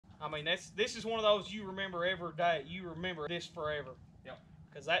I mean, this is one of those you remember every day. You remember this forever. Yep.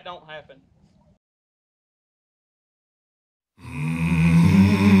 Because that don't happen.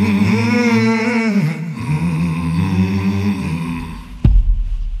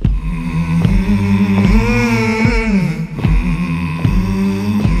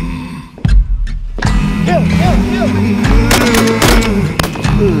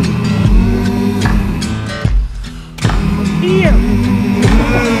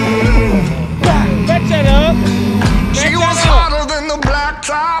 She was hotter than the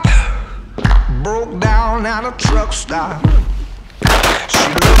blacktop, broke down at a truck stop. She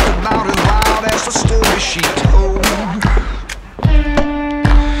looked about as wild as the story she told.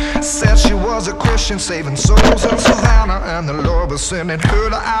 Said she was a Christian saving souls in Savannah, and the Lord was sending her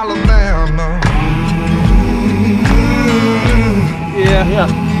to Alabama. Yeah,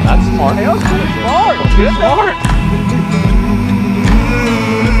 that's smart. That was pretty smart. Good smart.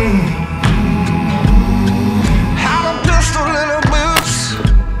 Had a pistol in her boots,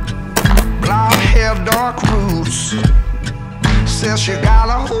 blonde hair, dark roots. Says she got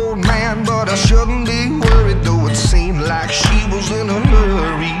a hold man, but I shouldn't be worried, though it seemed like she was in a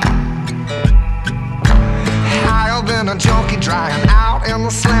hurry. Higher than a junkie drying out in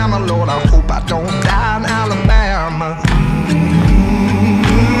the slammer. Lord, I hope I don't die in Alabama.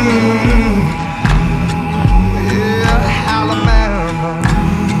 Yeah, Alabama.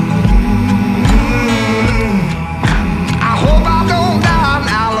 I hope I don't die in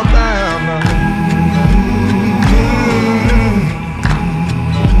Alabama.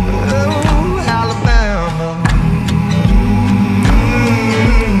 Oh, Alabama.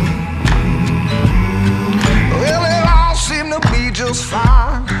 Well, it all seemed to be just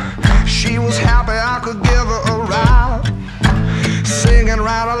fine. She was happy I could give her a ride, singing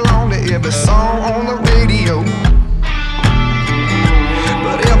right along to every song on the radio.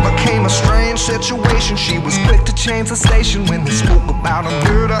 But it became a strange situation. She was quick to change the station when they spoke about a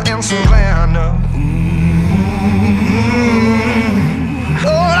murder in Savannah.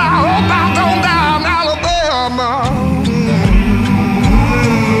 Lord, I hope I don't die in Alabama.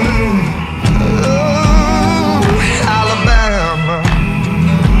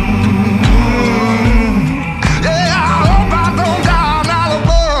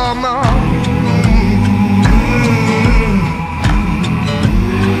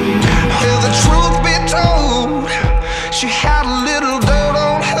 She had a little dirt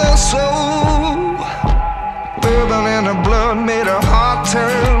on her soul. Bourbon in her blood made her heart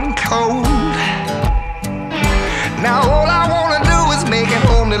turn cold. Now all I wanna do is make it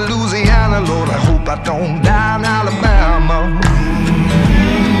home to Louisiana. Lord, I hope I don't die.